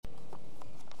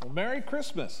Well, Merry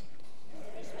Christmas.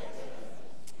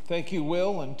 Thank you,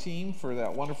 Will and team, for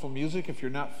that wonderful music. If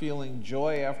you're not feeling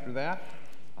joy after that,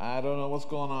 I don't know what's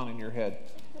going on in your head.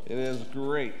 It is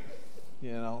great.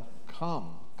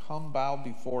 Come bow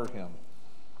before him.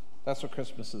 That's what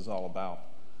Christmas is all about.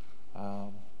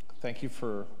 Thank you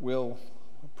for Will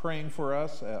praying for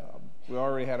us. We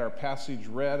already had our passage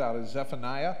read out of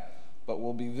Zephaniah, but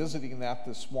we'll be visiting that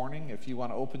this morning. If you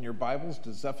want to open your Bibles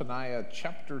to Zephaniah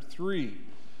chapter 3,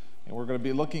 and we're going to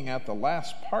be looking at the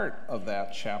last part of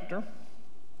that chapter.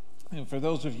 And for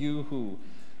those of you who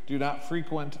do not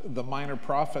frequent the minor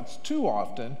prophets too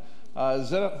often,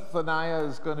 Zephaniah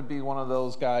is going to be one of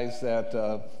those guys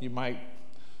that you might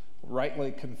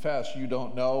rightly confess you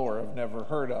don't know or have never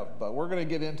heard of. But we're going to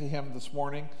get into him this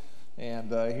morning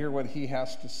and hear what he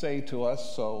has to say to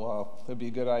us. So it'd be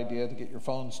a good idea to get your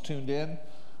phones tuned in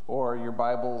or your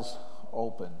Bibles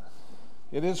open.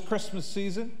 It is Christmas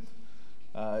season.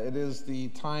 It is the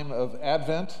time of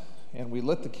Advent, and we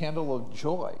lit the candle of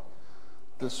joy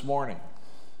this morning.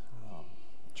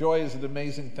 Joy is an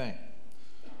amazing thing.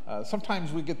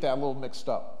 Sometimes we get that a little mixed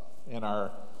up in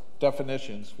our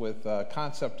definitions with the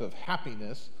concept of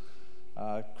happiness.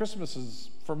 Christmas is,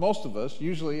 for most of us,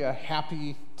 usually a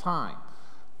happy time.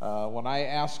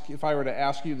 If I were to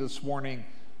ask you this morning,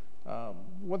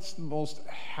 what's the most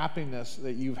happiness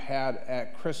that you've had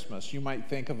at Christmas? You might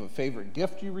think of a favorite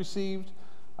gift you received,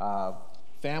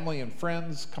 family and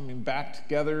friends coming back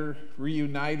together,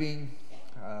 reuniting,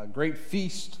 great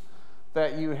feast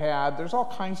that you had. There's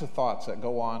all kinds of thoughts that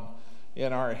go on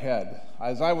in our head.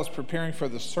 As I was preparing for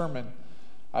the sermon,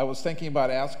 I was thinking about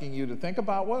asking you to think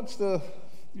about what's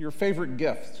your favorite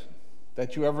gift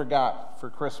that you ever got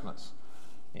for Christmas.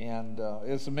 And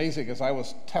it's amazing, as I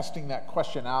was testing that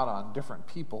question out on different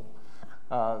people,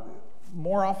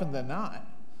 more often than not,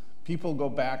 people go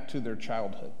back to their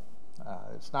childhood.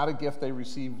 It's not a gift they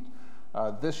received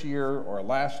this year or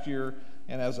last year,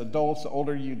 and as adults, the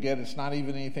older you get, it's not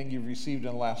even anything you've received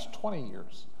in the last 20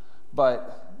 years.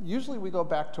 But usually we go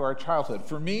back to our childhood.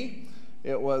 For me,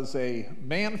 it was a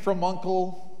Man from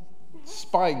Uncle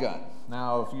spy gun.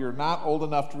 Now, if you're not old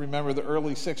enough to remember the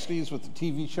early 60s with the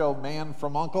TV show Man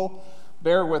from Uncle,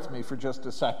 bear with me for just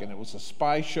a second. It was a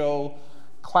spy show,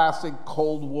 classic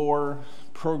Cold War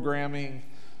programming,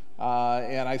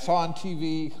 and I saw on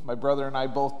TV, my brother and I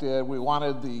both did, we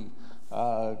wanted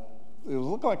it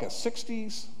looked like a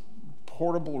 60s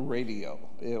portable radio.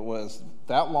 It was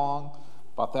that long,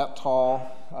 about that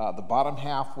tall. The bottom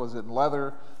half was in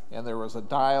leather, and there was a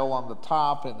dial on the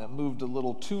top, and it moved a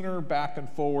little tuner back and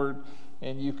forward,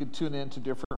 and you could tune into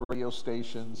different radio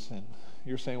stations. And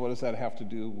you're saying, what does that have to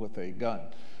do with a gun?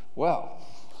 Well,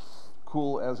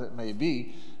 cool as it may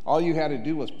be, all you had to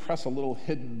do was press a little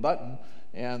hidden button,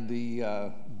 and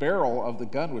the barrel of the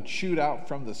gun would shoot out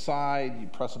from the side. You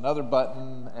press another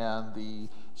button, and the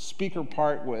speaker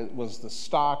part was the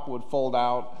stock would fold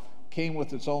out, came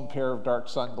with its own pair of dark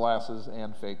sunglasses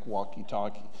and fake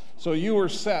walkie-talkie. So you were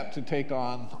set to take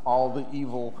on all the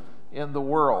evil in the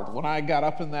world. When I got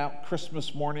up in that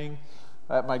Christmas morning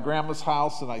at my grandma's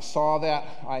house and I saw that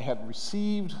I had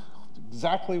received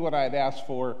exactly what I had asked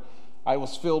for, I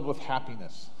was filled with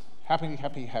happiness. Happy,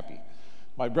 happy, happy.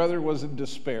 My brother was in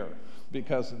despair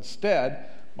because instead,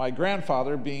 my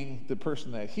grandfather, being the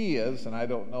person that he is, and I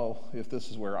don't know if this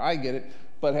is where I get it,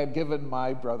 but had given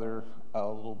my brother a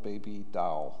little baby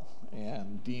doll,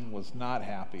 and Dean was not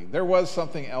happy. There was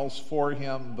something else for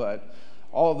him, but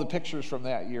all of the pictures from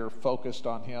that year focused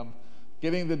on him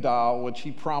getting the doll, which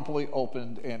he promptly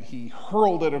opened, and he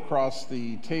hurled it across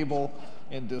the table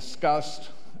in disgust.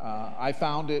 I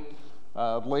found it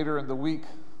later in the week,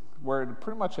 where it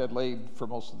pretty much had laid for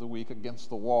most of the week against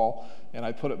the wall, and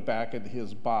I put it back in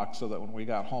his box so that when we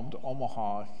got home to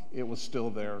Omaha, it was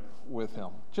still there with him,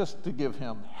 just to give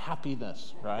him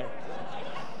happiness, right?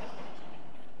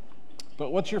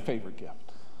 But what's your favorite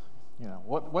gift?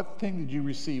 What thing did you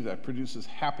receive that produces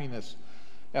happiness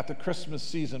at the Christmas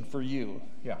season for you?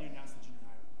 Yeah. You announced the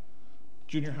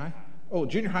Junior high? Oh,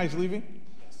 junior high's leaving?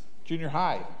 Yes. Junior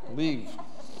high, leave.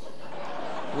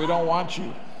 We don't want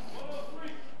you.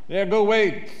 Yeah, go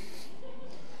Wade.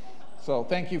 So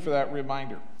thank you for that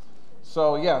reminder.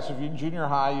 So yes, if you're in junior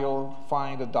high, you'll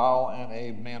find a doll and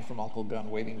a Man from Uncle gun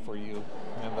waiting for you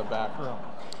in the back room.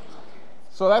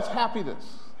 So that's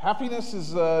happiness. Happiness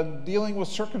is dealing with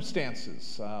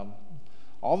circumstances,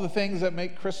 all the things that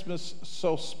make Christmas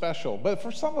so special. But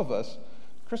for some of us,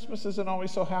 Christmas isn't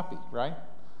always so happy, right?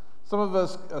 Some of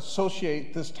us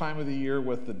associate this time of the year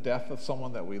with the death of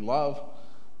someone that we love,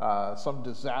 some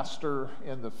disaster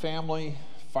in the family,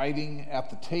 fighting at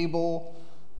the table,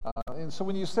 And so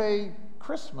when you say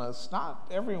Christmas, not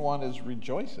everyone is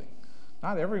rejoicing.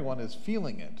 Not everyone is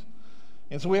feeling it.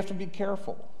 And so we have to be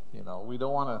careful. We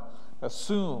don't want to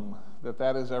assume that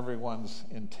that is everyone's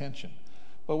intention.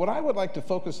 But what I would like to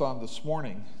focus on this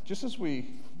morning, just as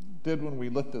we did when we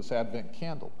lit this Advent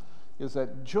candle, is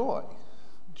that joy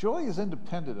is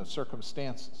independent of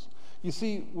circumstances. You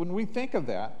see, when we think of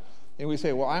that, and we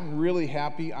say, well, I'm really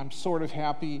happy, I'm sort of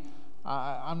happy,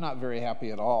 I'm not very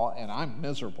happy at all, and I'm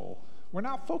miserable, we're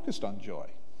not focused on joy.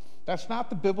 That's not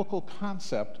the biblical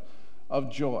concept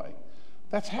of joy.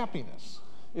 That's happiness.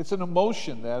 It's an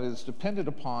emotion that is dependent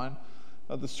upon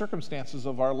the circumstances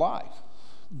of our life.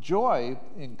 Joy,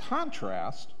 in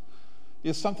contrast,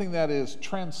 is something that is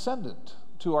transcendent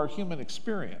to our human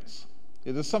experience.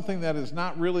 It is something that is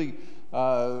not really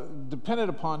dependent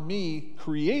upon me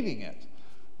creating it.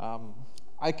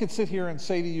 I could sit here and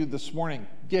say to you this morning,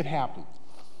 get happy.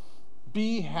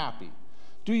 Be happy.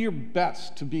 Do your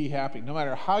best to be happy, no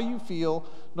matter how you feel,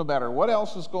 no matter what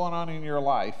else is going on in your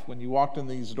life when you walked in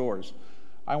these doors.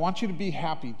 I want you to be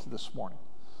happy this morning.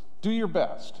 Do your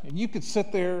best. And you could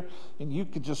sit there and you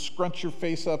could just scrunch your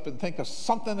face up and think of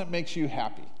something that makes you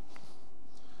happy.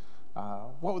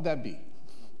 What would that be?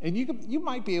 And you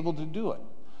might be able to do it.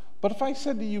 But if I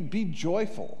said to you, be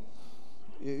joyful,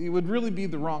 it would really be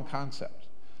the wrong concept.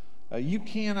 You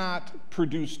cannot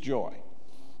produce joy.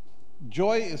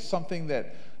 Joy is something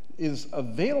that is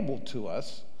available to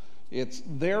us. It's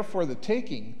there for the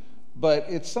taking, but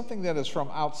it's something that is from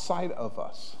outside of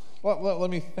us. Let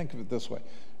me think of it this way.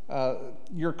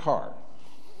 Your car,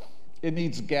 it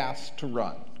needs gas to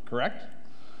run, correct?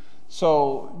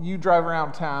 So you drive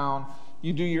around town,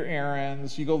 you do your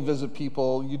errands, you go visit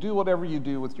people, you do whatever you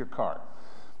do with your car.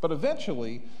 But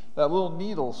eventually, that little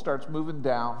needle starts moving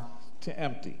down to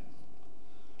empty.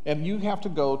 And you have to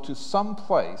go to some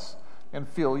place and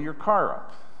fill your car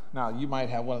up. Now, you might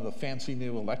have one of the fancy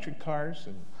new electric cars,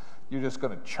 and you're just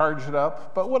going to charge it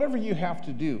up. But whatever you have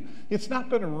to do, it's not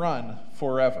going to run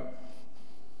forever.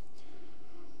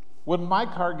 When my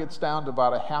car gets down to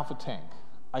about a half a tank,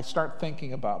 I start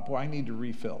thinking about, boy, I need to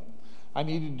refill. I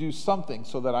need to do something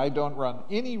so that I don't run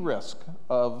any risk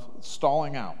of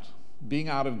stalling out, being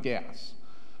out of gas.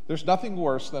 There's nothing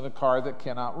worse than a car that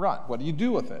cannot run. What do you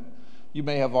do with it? You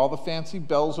may have all the fancy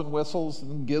bells and whistles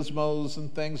and gizmos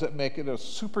and things that make it a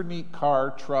super neat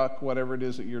car, truck, whatever it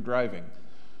is that you're driving.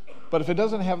 But if it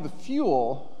doesn't have the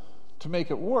fuel to make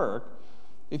it work,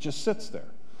 it just sits there.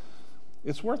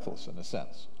 It's worthless in a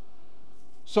sense.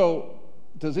 So,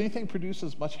 does anything produce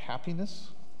as much happiness,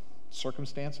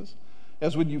 circumstances,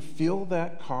 as when you fill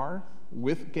that car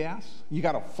with gas? You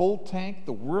got a full tank,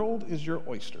 the world is your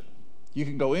oyster. You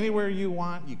can go anywhere you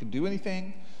want, you can do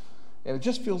anything, and it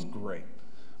just feels great.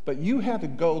 But you had to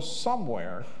go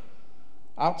somewhere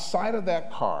outside of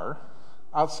that car,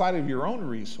 outside of your own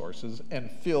resources, and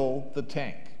fill the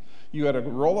tank. You had to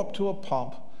roll up to a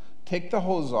pump, take the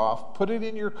hose off, put it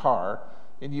in your car,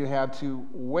 and you had to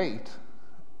wait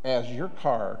as your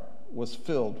car was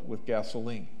filled with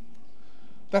gasoline.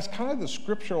 That's kind of the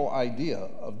scriptural idea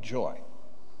of joy.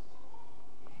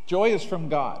 Joy is from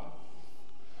God.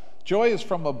 Joy is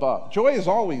from above. Joy is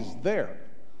always there.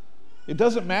 It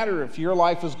doesn't matter if your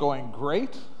life is going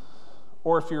great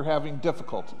or if you're having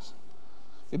difficulties.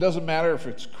 It doesn't matter if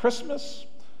it's Christmas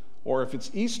or if it's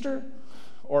Easter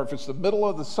or if it's the middle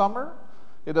of the summer.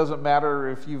 It doesn't matter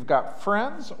if you've got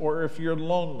friends or if you're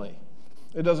lonely.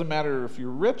 It doesn't matter if you're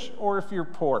rich or if you're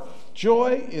poor.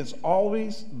 Joy is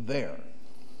always there.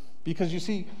 Because you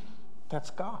see,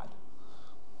 that's God.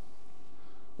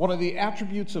 One of the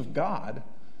attributes of God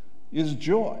is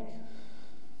joy.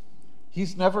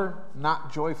 He's never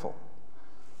not joyful.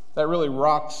 That really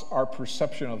rocks our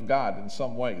perception of God in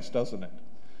some ways, doesn't it?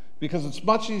 Because it's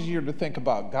much easier to think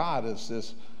about God as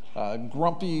this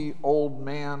grumpy old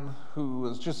man who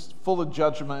is just full of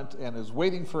judgment and is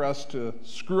waiting for us to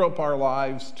screw up our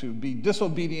lives, to be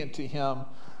disobedient to him,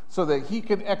 so that he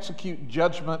can execute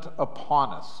judgment upon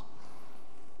us.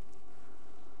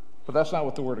 But that's not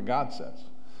what the Word of God says.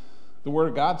 The Word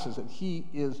of God says that he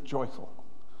is joyful.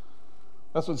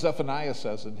 That's what Zephaniah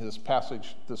says in his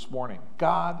passage this morning.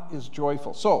 God is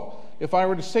joyful. So, if I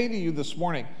were to say to you this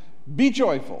morning, be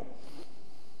joyful,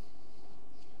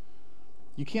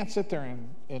 you can't sit there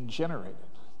and generate it.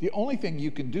 The only thing you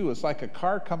can do is like a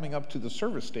car coming up to the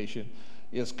service station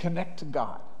is connect to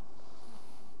God.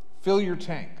 Fill your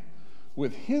tank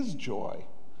with his joy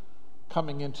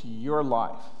coming into your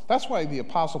life. That's why the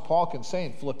Apostle Paul can say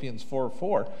in Philippians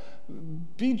 4:4,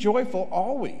 be joyful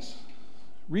always.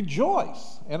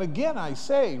 Rejoice. And again, I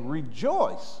say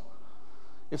rejoice.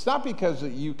 It's not because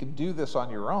that you can do this on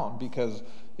your own, because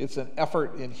it's an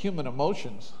effort in human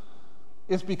emotions.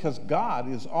 It's because God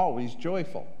is always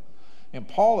joyful. And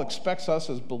Paul expects us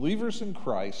as believers in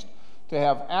Christ to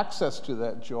have access to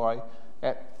that joy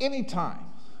at any time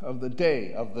of the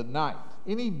day, of the night,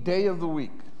 any day of the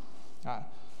week.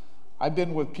 I've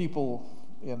been with people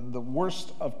in the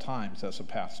worst of times as a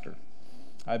pastor.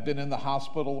 I've been in the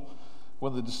hospital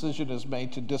when the decision is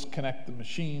made to disconnect the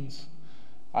machines.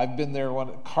 I've been there when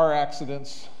car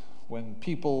accidents, when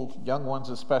people, young ones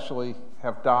especially,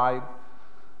 have died.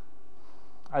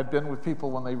 I've been with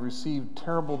people when they received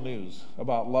terrible news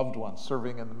about loved ones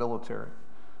serving in the military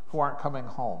who aren't coming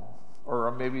home,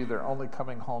 or maybe they're only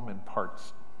coming home in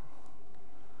parts.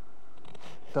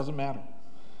 Doesn't matter.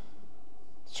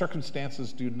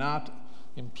 Circumstances do not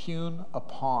impugn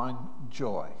upon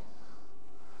joy.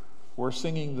 We're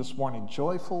singing this morning,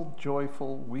 "Joyful,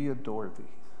 joyful, we adore thee."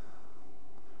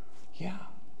 Yeah,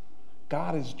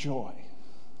 God is joy.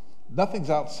 Nothing's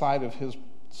outside of his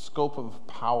scope of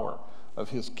power, of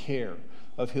his care,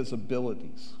 of his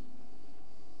abilities.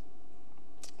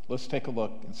 Let's take a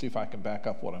look and see if I can back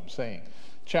up what I'm saying.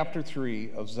 Chapter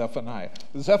 3 of Zephaniah.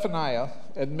 Zephaniah,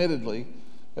 admittedly,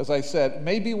 as I said,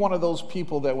 may be one of those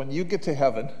people that when you get to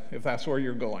heaven, if that's where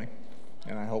you're going,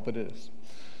 and I hope it is,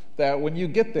 that when you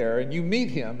get there and you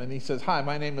meet him and he says, "Hi,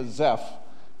 my name is Zeph,"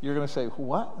 you're going to say,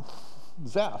 "What?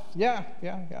 Zeph? Yeah.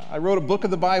 I wrote a book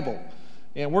of the Bible."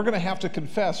 And we're going to have to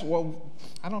confess, well,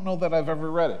 I don't know that I've ever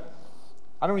read it.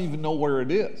 I don't even know where it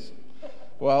is.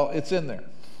 Well, it's in there.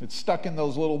 It's stuck in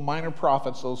those little minor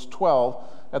prophets, those 12,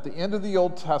 at the end of the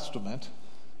Old Testament.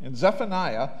 And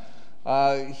Zephaniah,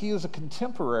 he is a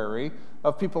contemporary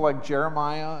of people like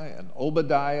Jeremiah and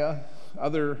Obadiah,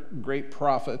 other great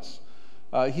prophets.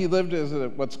 He lived as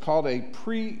what's called a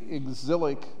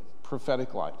pre-exilic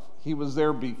prophetic life. He was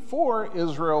there before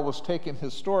Israel was taken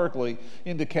historically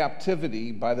into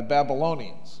captivity by the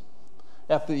Babylonians,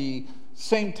 at the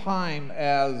same time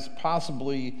as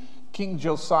possibly King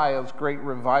Josiah's great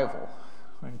revival.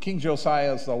 And King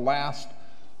Josiah is the last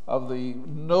of the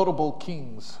notable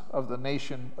kings of the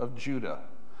nation of Judah.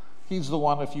 He's the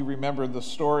one, if you remember the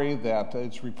story, that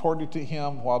it's reported to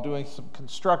him while doing some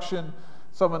construction,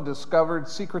 someone discovered,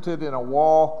 secreted in a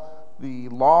wall, the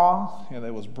law, and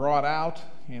it was brought out,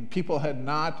 and people had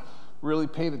not really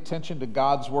paid attention to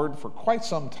God's word for quite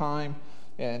some time,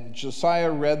 and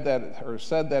Josiah read that, or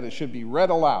said that it should be read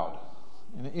aloud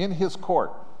in his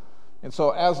court. And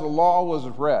so as the law was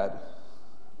read,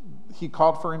 he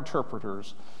called for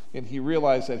interpreters, and he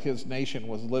realized that his nation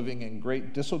was living in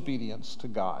great disobedience to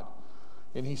God.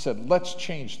 And he said, let's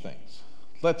change things.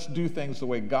 Let's do things the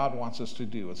way God wants us to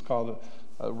do. It's called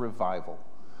a revival.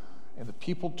 And the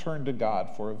people turned to God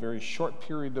for a very short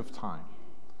period of time.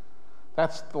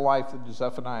 That's the life that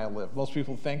Zephaniah lived. Most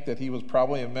people think that he was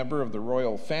probably a member of the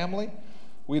royal family.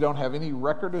 We don't have any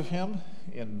record of him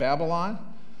in Babylon.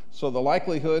 So the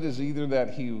likelihood is either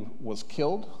that he was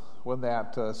killed when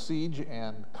that siege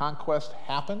and conquest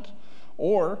happened,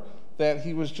 or that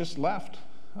he was just left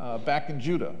back in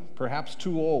Judah, perhaps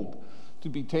too old to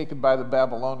be taken by the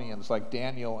Babylonians like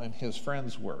Daniel and his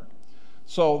friends were.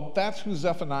 So that's who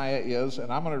Zephaniah is,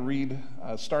 and I'm going to read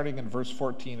starting in verse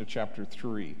 14 of chapter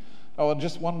 3. Oh, and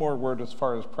just one more word as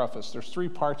far as preface. There's 3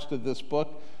 parts to this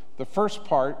book. The first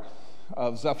part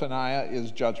of Zephaniah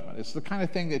is judgment. It's the kind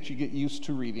of thing that you get used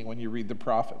to reading when you read the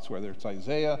prophets, whether it's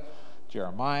Isaiah,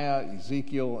 Jeremiah,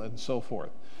 Ezekiel, and so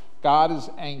forth. God is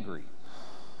angry.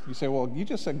 You say, well, you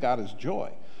just said God is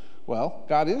joy. Well,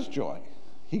 God is joy.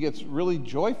 He gets really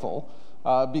joyful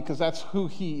because that's who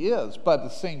he is. But at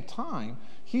the same time,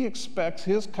 he expects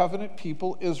his covenant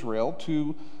people, Israel,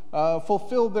 to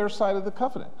fulfill their side of the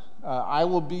covenant. I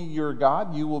will be your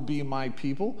God. You will be my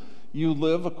people. You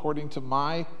live according to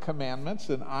my commandments,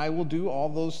 and I will do all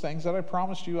those things that I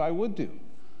promised you I would do.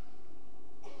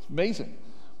 It's amazing.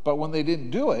 But when they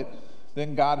didn't do it,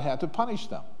 then God had to punish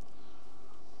them.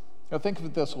 Now think of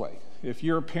it this way. If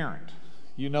you're a parent,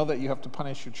 you know that you have to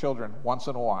punish your children once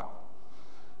in a while.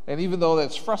 And even though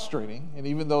that's frustrating, and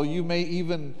even though you may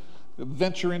even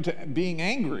venture into being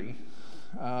angry,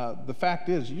 the fact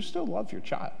is you still love your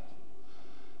child.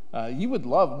 You would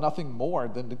love nothing more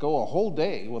than to go a whole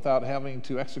day without having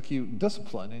to execute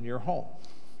discipline in your home,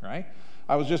 right?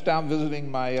 I was just down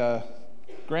visiting my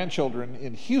grandchildren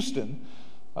in Houston.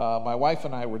 My wife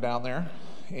and I were down there,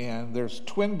 and there's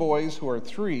twin boys who are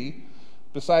 3,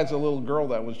 besides a little girl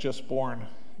that was just born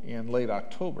in late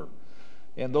October.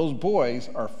 And those boys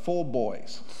are full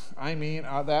boys. I mean,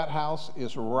 that house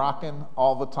is rocking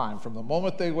all the time, from the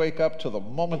moment they wake up to the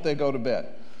moment they go to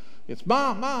bed. It's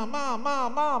mom, mom, mom,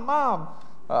 mom, mom, mom.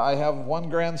 I have one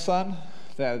grandson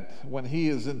that when he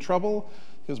is in trouble,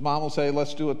 His mom will say,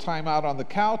 let's do a timeout on the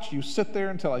couch. You sit there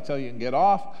until I tell you to get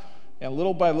off. And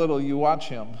little by little, you watch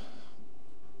him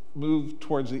move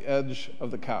towards the edge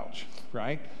of the couch,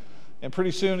 right? And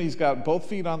pretty soon he's got both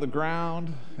feet on the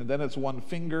ground, and then it's one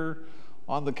finger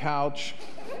on the couch.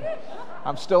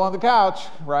 I'm still on the couch,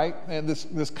 right? And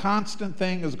this constant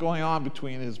thing is going on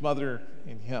between his mother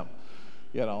and him,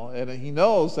 and he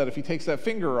knows that if he takes that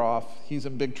finger off, he's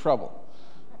in big trouble.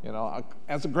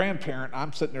 As a grandparent,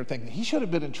 I'm sitting there thinking, he should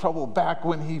have been in trouble back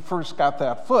when he first got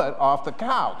that foot off the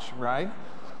couch, right?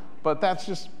 But that's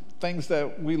just things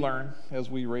that we learn as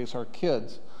we raise our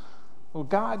kids. Well,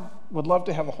 God would love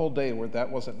to have a whole day where that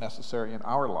wasn't necessary in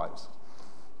our lives.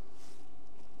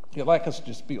 He'd like us to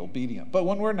just be obedient. But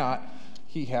when we're not,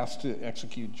 he has to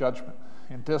execute judgment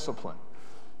and discipline.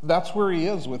 That's where he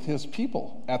is with his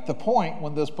people at the point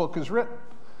when this book is written.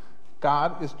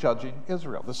 God is judging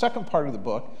Israel. The second part of the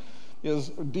book is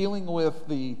dealing with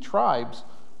the tribes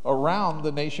around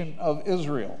the nation of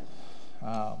Israel.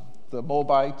 The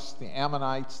Moabites, the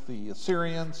Ammonites, the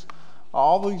Assyrians,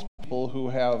 all these people who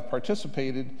have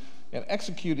participated in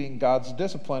executing God's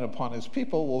discipline upon his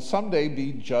people will someday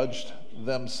be judged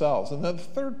themselves. And then the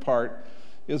third part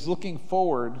is looking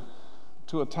forward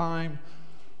to a time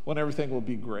when everything will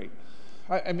be great.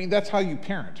 I mean, that's how you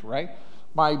parent, right?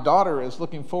 My daughter is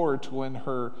looking forward to when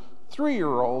her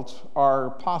 3-year-olds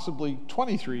are possibly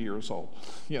 23 years old,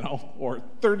 or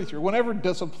 33, whenever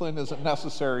discipline isn't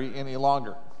necessary any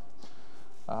longer.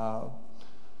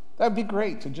 That'd be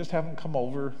great to just have them come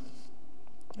over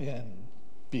and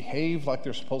behave like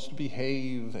they're supposed to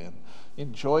behave and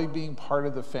enjoy being part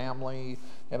of the family,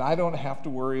 and I don't have to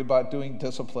worry about doing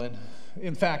discipline.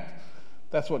 In fact,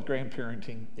 that's what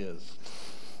grandparenting is.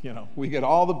 We get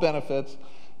all the benefits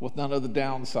with none of the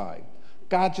downside.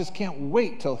 God just can't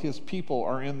wait till his people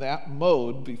are in that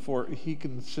mode before he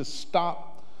can just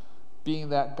stop being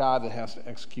that God that has to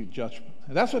execute judgment.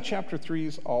 And that's what chapter 3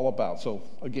 is all about. So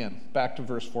again, back to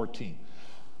verse 14.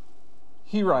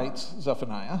 He writes,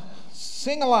 Zephaniah,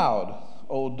 "Sing aloud,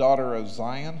 O daughter of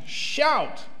Zion.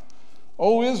 Shout,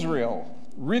 O Israel.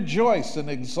 Rejoice and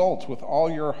exult with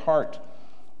all your heart,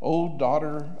 O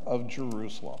daughter of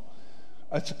Jerusalem."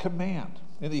 It's a command.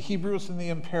 In the Hebrew, it's in the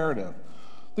imperative.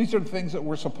 These are the things that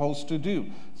we're supposed to do.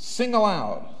 Sing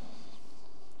aloud.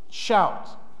 Shout.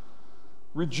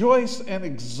 Rejoice and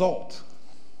exult.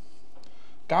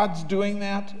 God's doing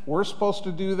that. We're supposed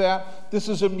to do that. This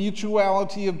is a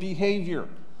mutuality of behavior.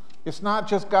 It's not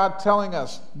just God telling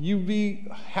us, you be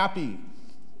happy.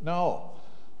 No.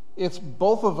 It's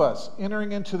both of us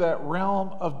entering into that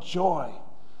realm of joy,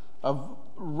 of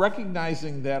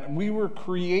recognizing that we were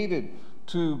created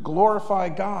to glorify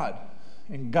God.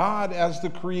 And God, as the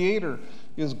Creator,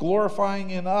 is glorifying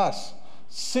in us.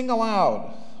 Sing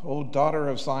aloud, O daughter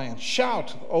of Zion.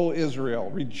 Shout, O Israel.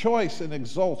 Rejoice and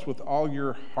exult with all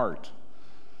your heart.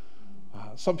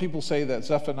 Some people say that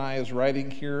Zephaniah's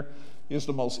writing here is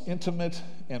the most intimate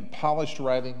and polished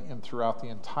writing throughout the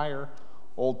entire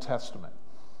Old Testament.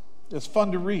 It's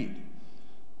fun to read.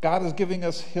 God is giving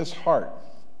us his heart.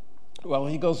 Well,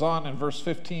 he goes on in verse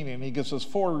 15 and he gives us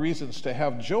 4 reasons to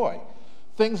have joy.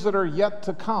 Things that are yet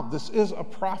to come. This is a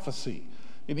prophecy.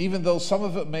 And even though some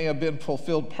of it may have been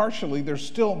fulfilled partially, there's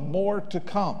still more to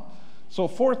come. So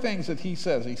 4 things that he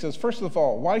says. He says, first of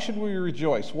all, why should we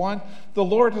rejoice? 1, the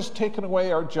Lord has taken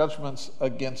away our judgments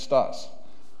against us.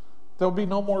 There'll be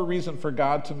no more reason for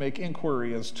God to make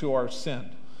inquiry as to our sin.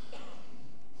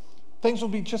 Things will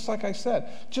be just like I said.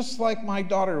 Just like my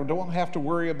daughter don't have to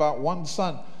worry about one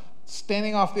son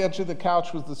standing off the edge of the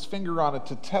couch with his finger on it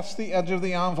to test the edge of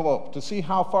the envelope, to see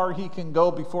how far he can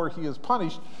go before he is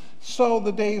punished. So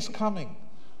the day is coming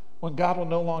when God will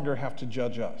no longer have to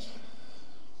judge us.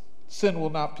 Sin will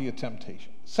not be a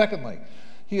temptation. Secondly,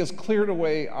 he has cleared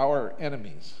away our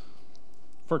enemies.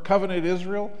 For covenant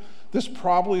Israel, this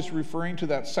probably is referring to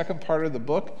that second part of the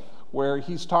book where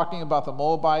he's talking about the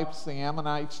Moabites, the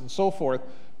Ammonites, and so forth.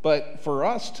 But for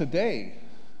us today,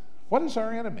 what is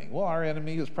our enemy? Well, our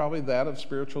enemy is probably that of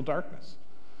spiritual darkness.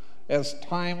 As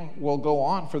time will go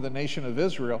on for the nation of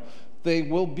Israel, they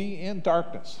will be in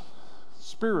darkness,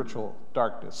 spiritual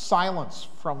darkness, silence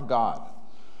from God.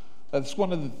 That's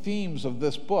one of the themes of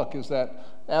this book, is that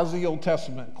as the Old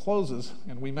Testament closes,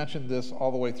 and we mentioned this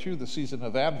all the way through the season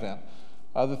of Advent,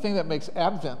 the thing that makes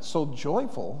Advent so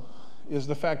joyful is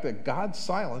the fact that God's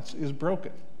silence is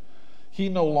broken. He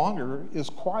no longer is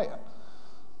quiet.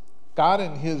 God,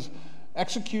 in his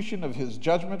execution of his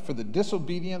judgment for the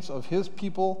disobedience of his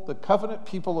people, the covenant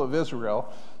people of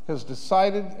Israel, has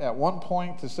decided at one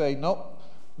point to say, nope,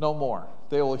 no more.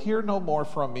 They will hear no more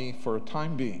from me for a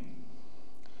time being.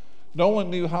 No one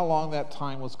knew how long that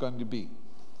time was going to be.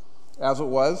 As it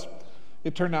was,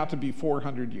 it turned out to be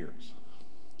 400 years.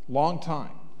 Long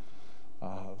time.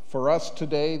 For us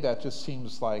today, that just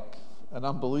seems like an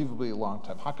unbelievably long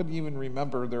time. How could you even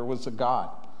remember there was a God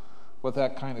with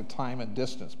that kind of time and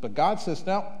distance? But God says,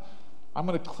 no, I'm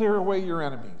going to clear away your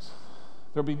enemies.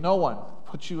 There'll be no one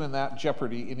put you in that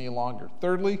jeopardy any longer.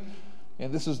 Thirdly,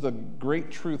 and this is the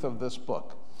great truth of this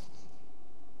book,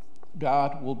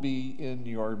 God will be in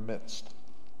your midst.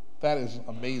 That is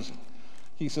amazing.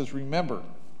 He says, remember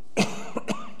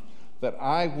that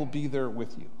I will be there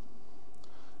with you.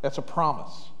 That's a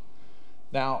promise.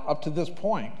 Now, up to this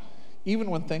point, even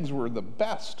when things were the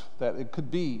best that it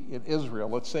could be in Israel,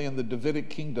 let's say in the Davidic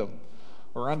kingdom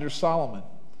or under Solomon,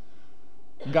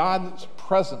 God's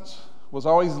presence was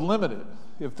always limited.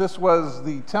 If this was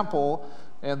the temple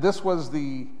and this was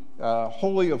the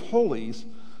Holy of Holies,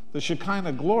 the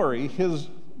Shekinah glory, his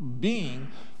being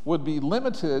would be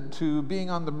limited to being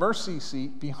on the mercy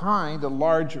seat behind a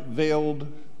large veiled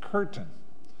curtain,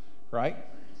 right?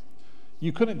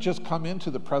 You couldn't just come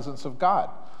into the presence of God.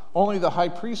 Only the high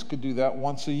priest could do that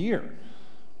once a year.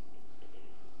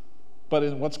 But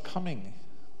in what's coming,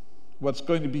 what's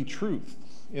going to be truth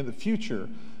in the future,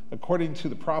 according to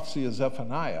the prophecy of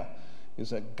Zephaniah, is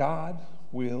that God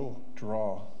will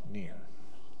draw near.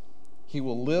 He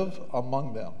will live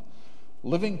among them,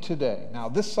 living today. Now,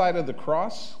 this side of the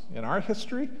cross in our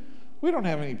history, we don't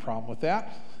have any problem with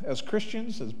that. As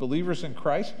Christians, as believers in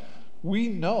Christ, we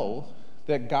know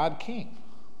that God came,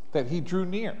 that he drew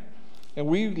near. And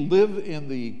we live in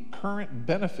the current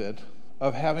benefit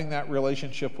of having that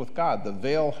relationship with God. The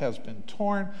veil has been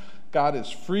torn. God is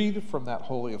freed from that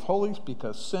Holy of Holies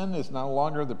because sin is no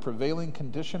longer the prevailing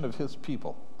condition of his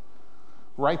people.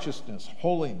 Righteousness,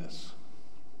 holiness,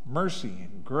 mercy,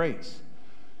 and grace.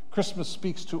 Christmas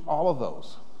speaks to all of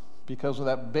those because of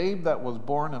that babe that was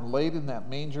born and laid in that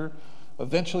manger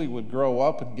eventually would grow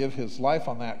up and give his life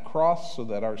on that cross so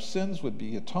that our sins would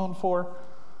be atoned for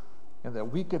and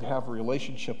that we could have a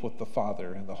relationship with the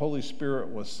Father. And the Holy Spirit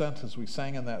was sent, as we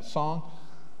sang in that song,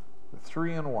 the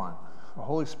 3 in 1. The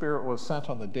Holy Spirit was sent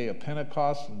on the day of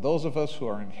Pentecost, and those of us who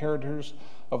are inheritors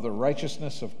of the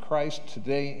righteousness of Christ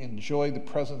today enjoy the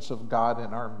presence of God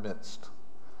in our midst.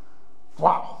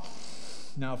 Wow.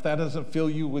 Now, if that doesn't fill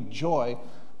you with joy,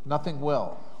 nothing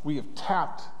will. We have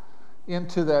tapped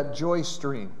into that joy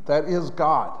stream. That is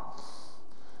God.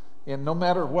 And no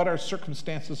matter what our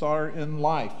circumstances are in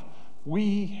life,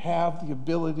 we have the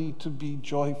ability to be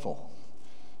joyful.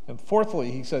 And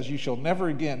fourthly, he says, you shall never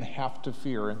again have to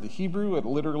fear. In the Hebrew, it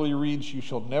literally reads, you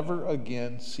shall never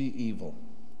again see evil.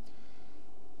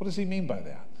 What does he mean by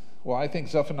that? Well, I think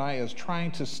Zephaniah is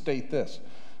trying to state this,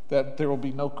 that there will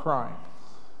be no crime,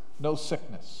 no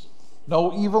sickness,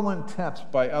 no evil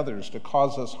intent by others to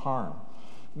cause us harm.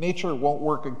 Nature won't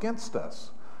work against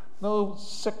us. No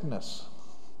sickness.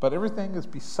 But everything is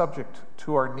be subject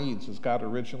to our needs as God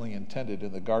originally intended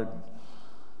in the garden.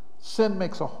 Sin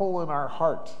makes a hole in our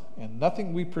heart, and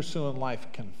nothing we pursue in life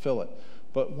can fill it.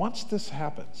 But once this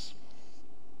happens,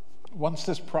 once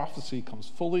this prophecy comes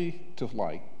fully to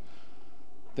light,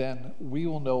 then we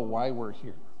will know why we're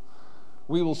here.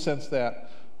 We will sense that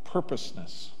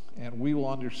purposeness, and we will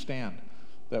understand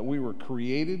that we were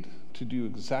created to do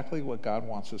exactly what God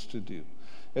wants us to do.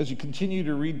 As you continue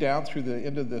to read down through the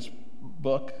end of this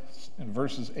book, in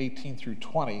verses 18 through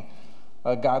 20,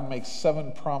 God makes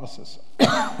 7 promises.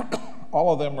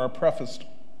 All of them are prefaced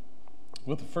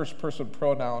with the first person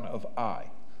pronoun of I.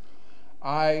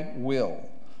 I will.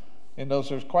 And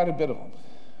there's quite a bit of them.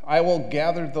 I will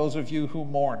gather those of you who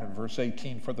mourn, in verse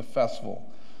 18, for the festival,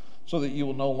 so that you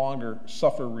will no longer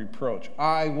suffer reproach.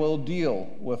 I will deal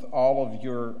with all of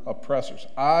your oppressors.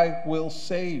 I will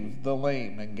save the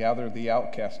lame and gather the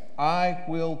outcast. I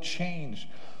will change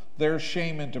their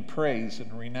shame into praise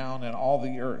and renown in all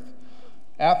the earth.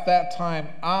 At that time,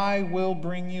 I will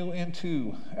bring you in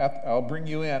at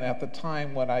the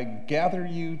time when I gather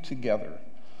you together.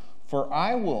 For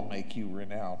I will make you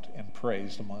renowned and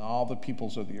praised among all the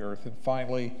peoples of the earth. And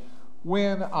finally,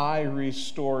 when I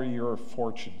restore your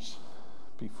fortunes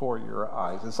before your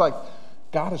eyes. It's like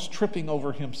God is tripping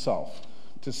over himself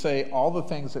to say all the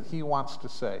things that he wants to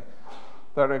say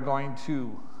that are going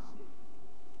to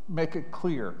make it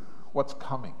clear what's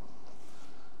coming.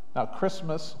 Now,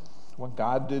 Christmas, when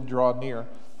God did draw near,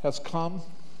 has come.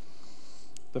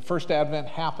 The first Advent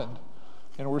happened,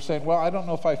 and we're saying, well, I don't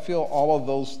know if I feel all of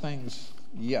those things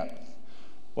yet.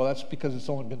 Well, that's because it's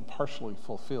only been partially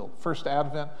fulfilled. First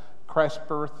Advent, Christ's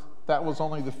birth, that was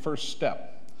only the first step.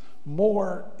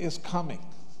 More is coming.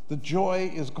 The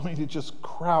joy is going to just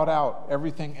crowd out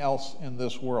everything else in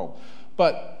this world.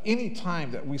 But any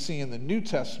time that we see in the New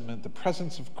Testament the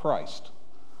presence of Christ,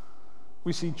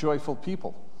 we see joyful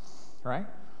people, right?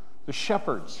 The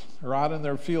shepherds are out in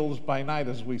their fields by night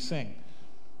as we sing.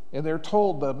 And they're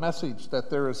told the message that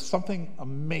there is something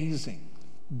amazing,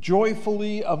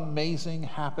 joyfully amazing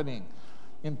happening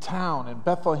in town, in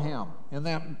Bethlehem, in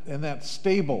that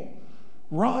stable.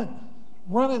 Run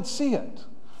and see it.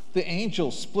 The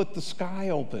angels split the sky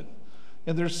open,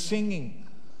 and they're singing,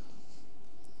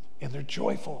 and they're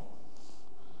joyful.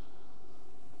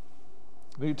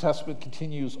 The New Testament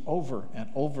continues over and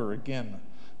over again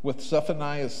with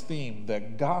Zephaniah's theme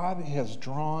that God has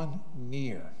drawn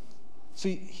near.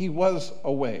 See, he was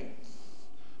away.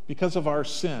 Because of our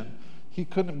sin, he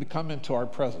couldn't come into our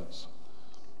presence.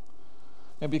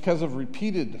 And because of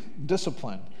repeated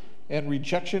discipline and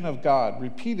rejection of God,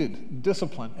 repeated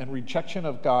discipline and rejection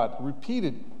of God,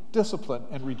 repeated discipline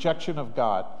and rejection of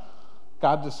God,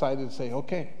 God decided to say,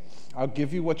 okay, I'll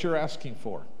give you what you're asking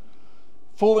for.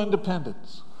 Full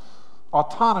independence,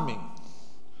 autonomy.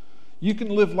 You can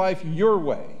live life your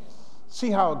way.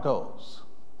 See how it goes.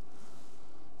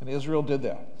 And Israel did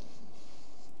that.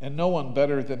 And no one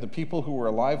better than the people who were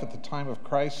alive at the time of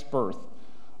Christ's birth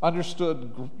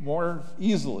understood more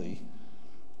easily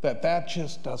that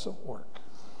just doesn't work.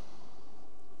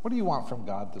 What do you want from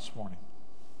God this morning?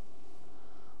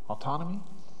 Autonomy? Do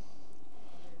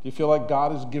you feel like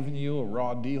God has given you a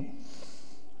raw deal?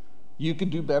 You can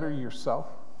do better yourself?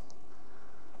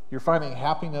 You're finding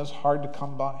happiness hard to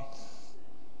come by?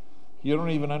 You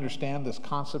don't even understand this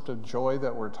concept of joy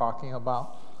that we're talking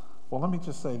about? Well, let me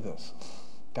just say this.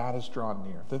 God is drawn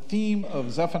near. The theme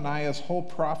of Zephaniah's whole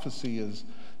prophecy is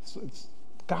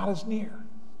God is near.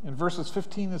 In verses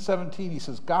 15 and 17, he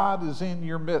says, God is in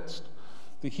your midst.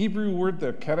 The Hebrew word,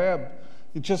 the kereb,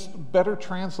 it just better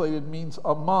translated means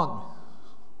among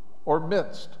or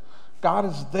midst. God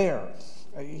is there.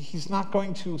 He's not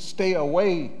going to stay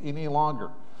away any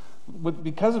longer. But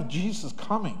because of Jesus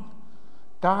coming,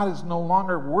 God is no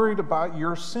longer worried about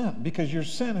your sin because your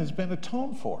sin has been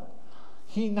atoned for.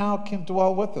 He now can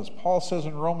dwell with us. Paul says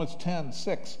in Romans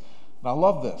 10:6, and I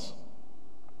love this,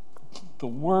 the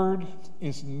word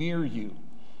is near you,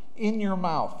 in your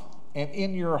mouth and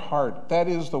in your heart. That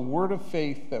is the word of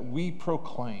faith that we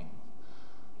proclaim.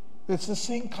 It's the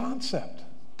same concept.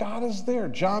 God is there.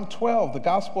 John 12, the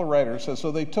gospel writer says,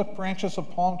 so they took branches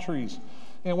of palm trees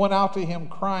and went out to him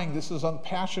crying, this is on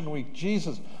Passion Week,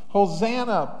 Jesus,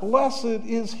 Hosanna, blessed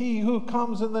is he who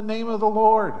comes in the name of the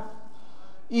Lord.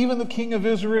 Even the King of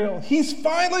Israel, he's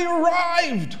finally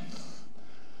arrived.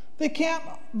 They can't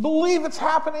believe it's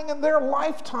happening in their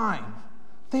lifetime.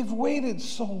 They've waited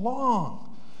so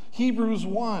long. Hebrews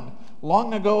 1,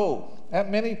 long ago, at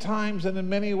many times and in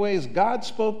many ways, God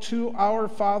spoke to our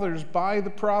fathers by the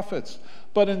prophets.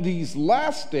 But in these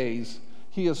last days,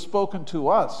 he has spoken to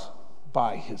us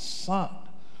by his Son.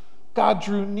 God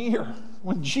drew near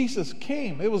when Jesus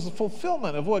came. It was the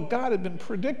fulfillment of what God had been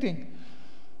predicting.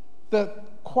 The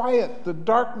quiet, the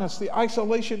darkness, the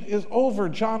isolation is over.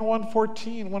 John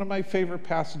 1:14, one of my favorite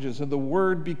passages. And the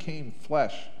Word became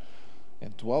flesh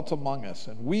and dwelt among us.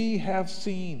 And we have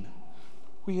seen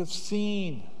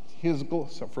his glory.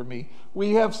 So for me,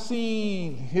 we have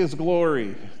seen his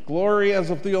glory. Glory as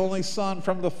of the only Son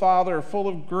from the Father, full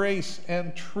of grace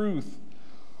and truth.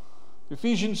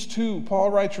 Ephesians 2, Paul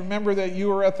writes, remember that you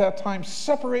were at that time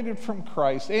separated from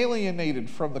Christ, alienated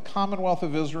from the commonwealth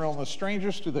of Israel, and the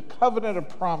strangers to the covenant of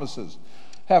promises,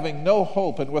 having no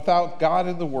hope and without God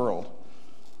in the world.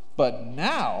 But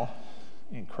now,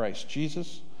 in Christ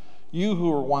Jesus, you who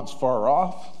were once far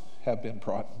off have been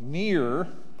brought near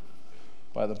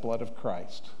by the blood of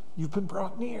Christ. You've been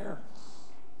brought near.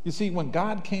 You see, when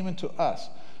God came into us,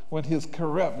 when his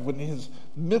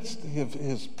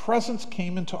presence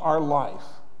came into our life,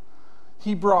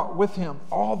 he brought with him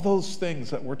all those things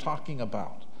that we're talking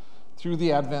about through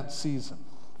the Advent season.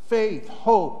 Faith,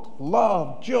 hope,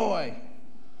 love, joy.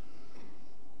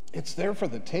 It's there for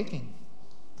the taking,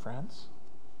 friends.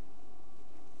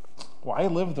 Why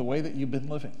live the way that you've been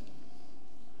living?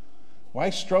 Why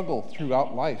struggle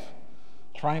throughout life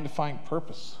trying to find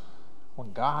purpose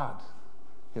when God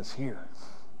is here?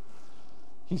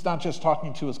 He's not just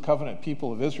talking to his covenant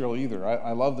people of Israel either.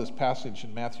 I love this passage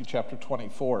in Matthew chapter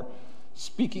 24,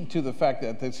 speaking to the fact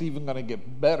that it's even going to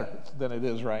get better than it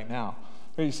is right now.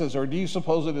 He says, or do you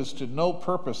suppose it is to no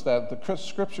purpose that the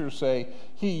scriptures say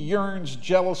he yearns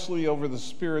jealously over the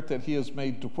Spirit that he has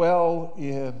made dwell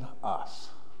in us?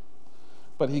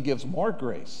 But he gives more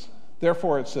grace.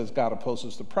 Therefore it says God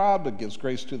opposes the proud but gives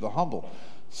grace to the humble.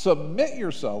 Submit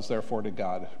yourselves therefore to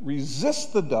God.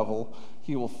 Resist the devil.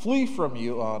 He will flee from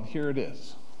you on, here it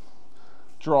is,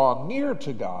 Draw near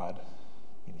to God,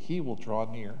 and he will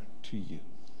draw near to you.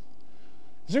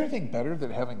 Is there anything better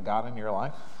than having God in your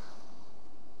life?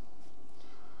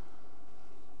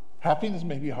 Happiness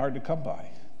may be hard to come by.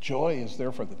 Joy is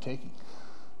there for the taking.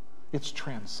 It's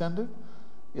transcendent.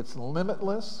 It's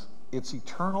limitless. It's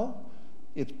eternal.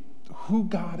 It's who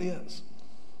God is.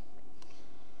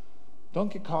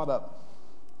 Don't get caught up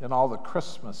in all the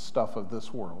Christmas stuff of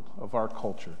this world, of our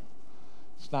culture.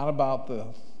 It's not about the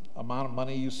amount of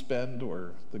money you spend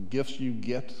or the gifts you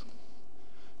get.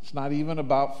 It's not even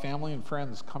about family and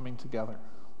friends coming together.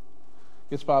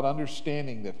 It's about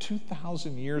understanding that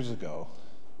 2,000 years ago,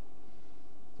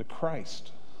 the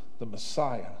Christ, the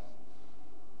Messiah,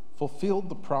 fulfilled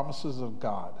the promises of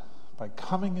God by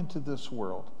coming into this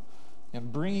world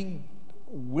and bringing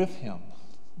with him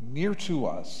near to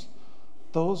us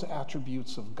those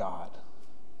attributes of God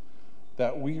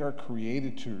that we are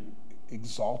created to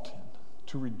exalt in,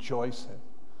 to rejoice in.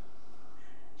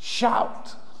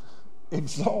 Shout,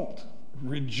 exult,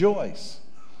 rejoice.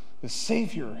 The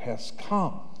Savior has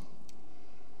come.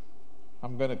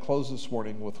 I'm going to close this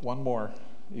morning with one more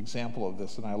example of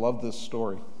this, and I love this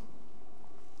story.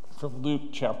 From Luke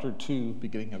chapter 2,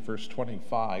 beginning at verse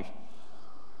 25.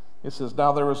 It says,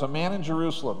 "Now there was a man in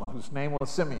Jerusalem whose name was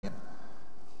Simeon.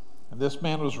 And this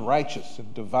man was righteous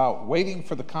and devout, waiting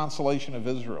for the consolation of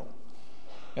Israel.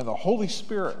 And the Holy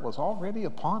Spirit was already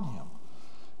upon him.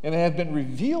 And it had been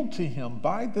revealed to him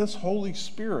by this Holy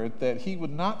Spirit that he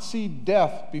would not see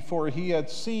death before he had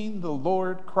seen the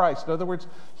Lord Christ." In other words,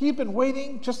 he'd been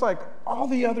waiting just like all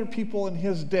the other people in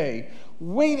his day,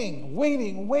 waiting.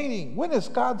 When is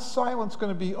God's silence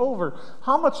going to be over?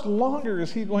 How much longer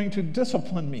is he going to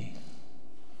discipline me?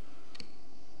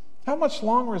 How much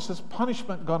longer is this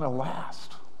punishment going to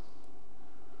last?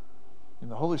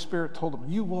 And the Holy Spirit told him,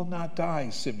 "You will not die,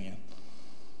 Simeon,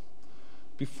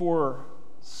 before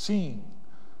seeing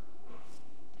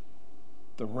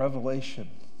the revelation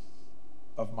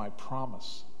of my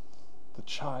promise, the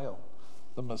child,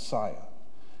 the Messiah."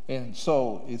 And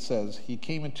so it says, he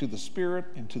came into the Spirit,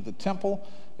 into the temple,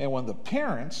 and when the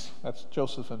parents, that's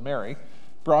Joseph and Mary,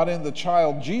 brought in the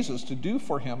child Jesus to do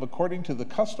for him according to the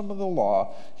custom of the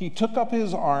law, he took up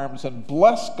his arms and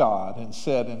blessed God and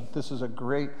said, and this is a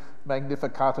great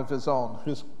Magnificat of his own,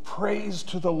 his praise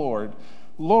to the Lord,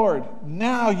 "Lord,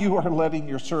 now you are letting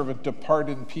your servant depart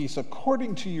in peace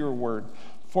according to your word,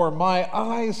 for my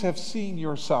eyes have seen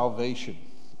your salvation,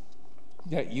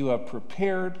 that you have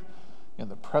prepared in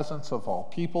the presence of all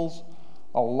peoples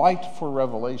a light for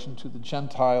revelation to the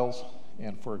Gentiles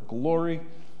and for glory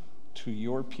to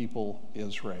your people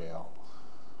Israel."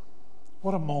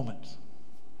 What a moment.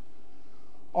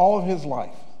 All of his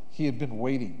life, he had been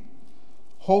waiting,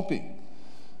 hoping,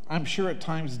 I'm sure at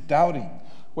times doubting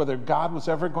whether God was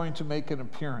ever going to make an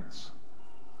appearance,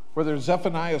 whether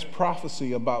Zephaniah's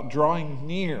prophecy about drawing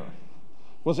near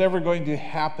was ever going to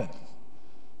happen.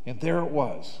 And there it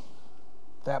was,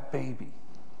 that baby.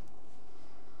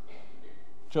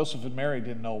 Joseph and Mary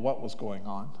didn't know what was going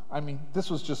on. I mean, this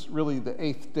was just really the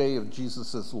 8th day of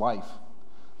Jesus' life.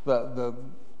 The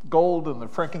gold and the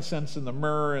frankincense and the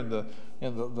myrrh and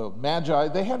the magi,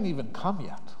 they hadn't even come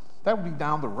yet. That would be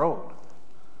down the road.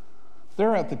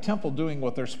 They're at the temple doing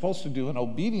what they're supposed to do in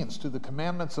obedience to the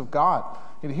commandments of God.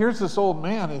 And here's this old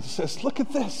man and says, "Look at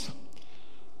this.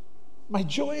 My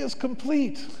joy is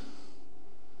complete.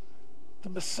 The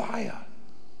Messiah."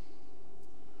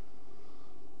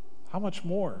 How much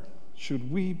more should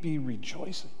we be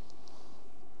rejoicing?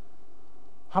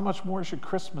 How much more should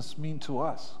Christmas mean to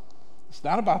us? It's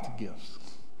not about the gifts.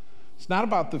 It's not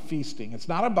about the feasting. It's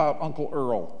not about Uncle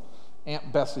Earl,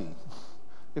 Aunt Bessie.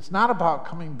 It's not about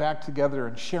coming back together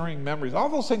and sharing memories. All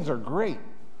those things are great.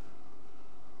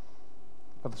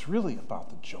 But it's really about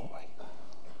the joy.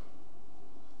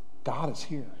 God is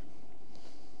here.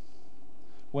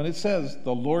 When it says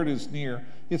the Lord is near,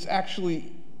 it's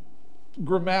actually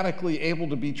grammatically able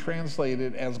to be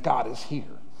translated as God is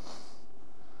here.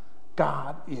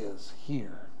 God is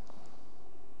here.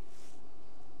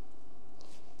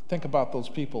 Think about those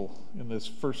people in this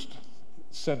first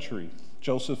century,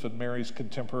 Joseph and Mary's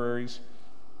contemporaries.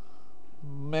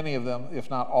 Many of them, if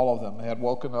not all of them, had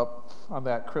woken up on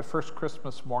that first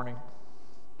Christmas morning.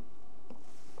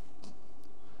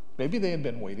 Maybe they had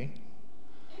been waiting.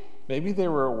 Maybe they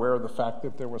were aware of the fact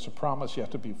that there was a promise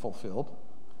yet to be fulfilled.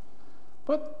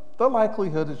 But the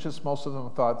likelihood is just most of them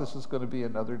thought this is going to be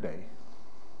another day.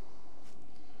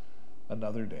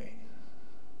 Another day.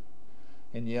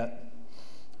 And yet,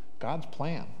 God's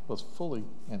plan was fully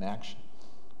in action.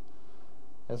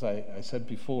 As I said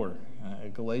before,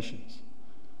 Galatians,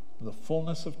 the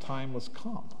fullness of time was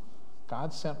come.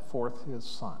 God sent forth his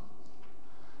Son.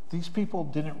 These people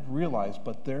didn't realize,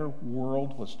 but their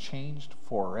world was changed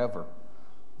forever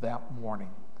that morning.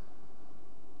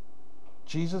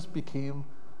 Jesus became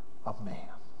a man.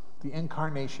 The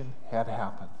incarnation had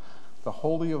happened. The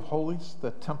Holy of Holies,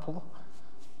 the temple,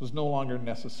 was no longer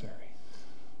necessary.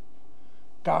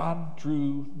 God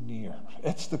drew near.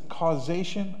 It's the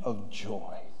causation of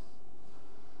joy.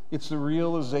 It's the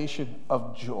realization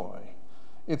of joy.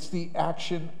 It's the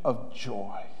action of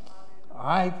joy.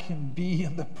 I can be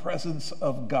in the presence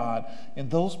of God.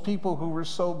 And those people who were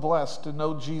so blessed to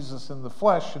know Jesus in the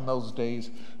flesh in those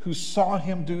days, who saw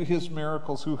him do his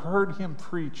miracles, who heard him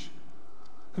preach,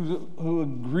 who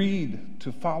agreed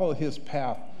to follow his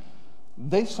path,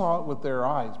 they saw it with their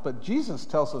eyes. But Jesus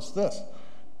tells us this: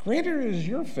 greater is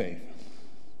your faith.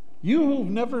 You who've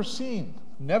never seen,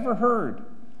 never heard,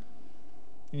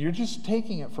 and you're just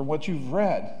taking it from what you've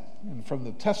read and from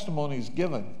the testimonies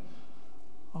given.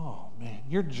 Oh man,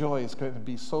 your joy is going to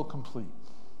be so complete.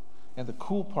 And the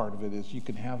cool part of it is you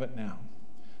can have it now.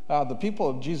 The people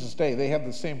of Jesus' day, they have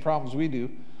the same problems we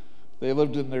do. They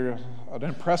lived in an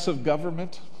oppressive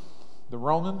government. The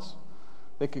Romans,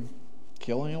 they could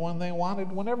kill anyone they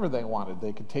wanted whenever they wanted.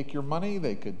 They could take your money,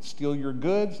 they could steal your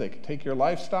goods, they could take your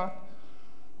livestock.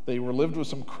 They lived with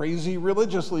some crazy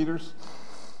religious leaders,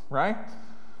 right?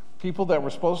 People that were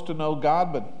supposed to know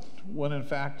God, but when in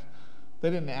fact they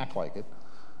didn't act like it.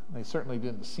 They certainly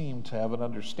didn't seem to have an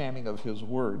understanding of his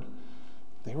word.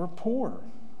 They were poor.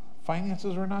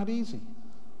 Finances were not easy.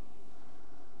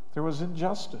 There was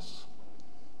injustice.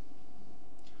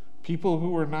 People who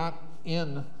were not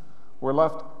in were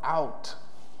left out.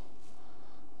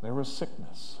 There was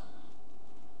sickness.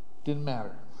 Didn't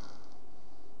matter.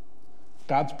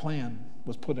 God's plan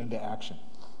was put into action.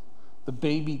 The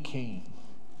baby came.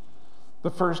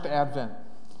 The first advent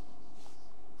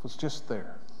was just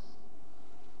there.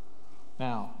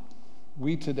 Now,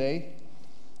 we today,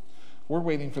 we're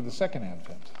waiting for the second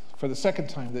advent, for the second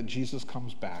time that Jesus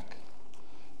comes back.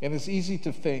 And it's easy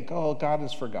to think, oh, God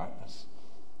has forgotten us.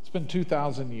 It's been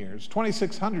 2,000 years,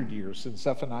 2,600 years since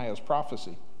Zephaniah's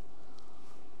prophecy.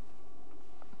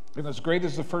 And as great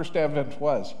as the first advent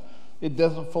was, it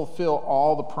doesn't fulfill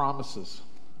all the promises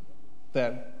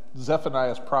that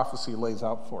Zephaniah's prophecy lays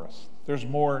out for us. There's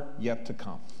more yet to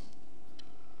come.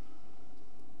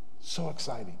 So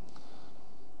exciting.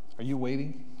 Are you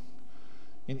waiting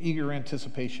in eager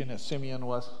anticipation as Simeon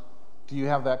was? Do you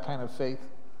have that kind of faith?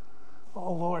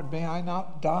 Oh Lord, may I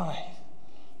not die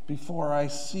before I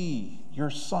see your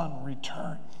Son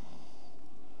return.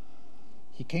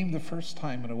 He came the first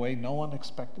time in a way no one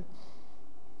expected,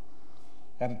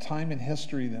 at a time in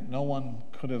history that no one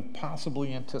could have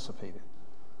possibly anticipated.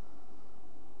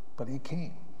 But he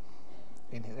came,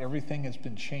 and everything has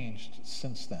been changed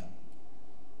since then.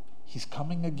 He's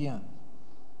coming again.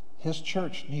 His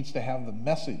church needs to have the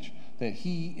message that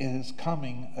he is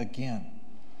coming again.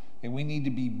 And we need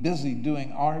to be busy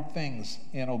doing our things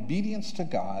in obedience to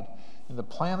God in the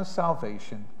plan of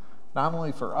salvation, not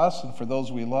only for us and for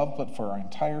those we love, but for our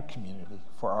entire community,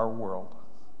 for our world.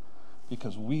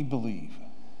 Because we believe.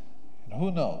 And who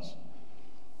knows?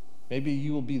 Maybe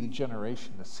you will be the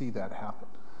generation to see that happen.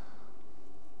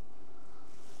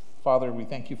 Father, we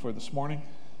thank you for this morning.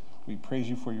 We praise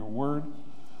you for your word.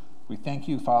 We thank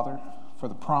you, Father, for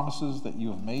the promises that you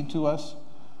have made to us.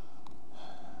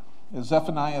 As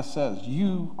Zephaniah says,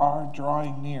 you are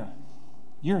drawing near.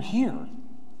 You're here.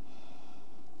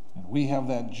 And we have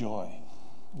that joy.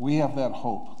 We have that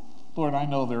hope. Lord, I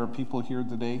know there are people here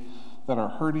today that are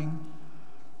hurting,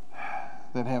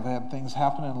 that have had things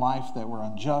happen in life that were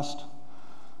unjust,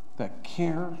 that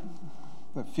care,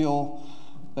 that feel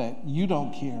that you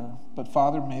don't care. But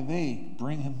Father, may they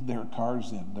bring their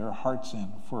cars in, their hearts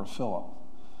in for a fill-up.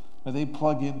 May they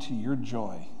plug into your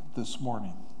joy this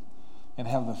morning and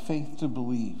have the faith to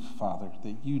believe, Father,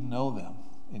 that you know them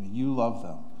and you love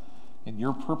them and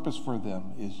your purpose for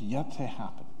them is yet to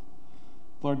happen.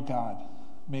 Lord God,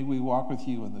 may we walk with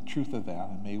you in the truth of that,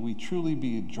 and may we truly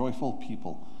be a joyful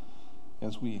people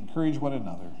as we encourage one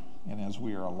another and as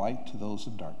we are a light to those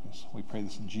in darkness. We pray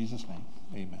this in Jesus' name.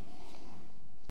 Amen.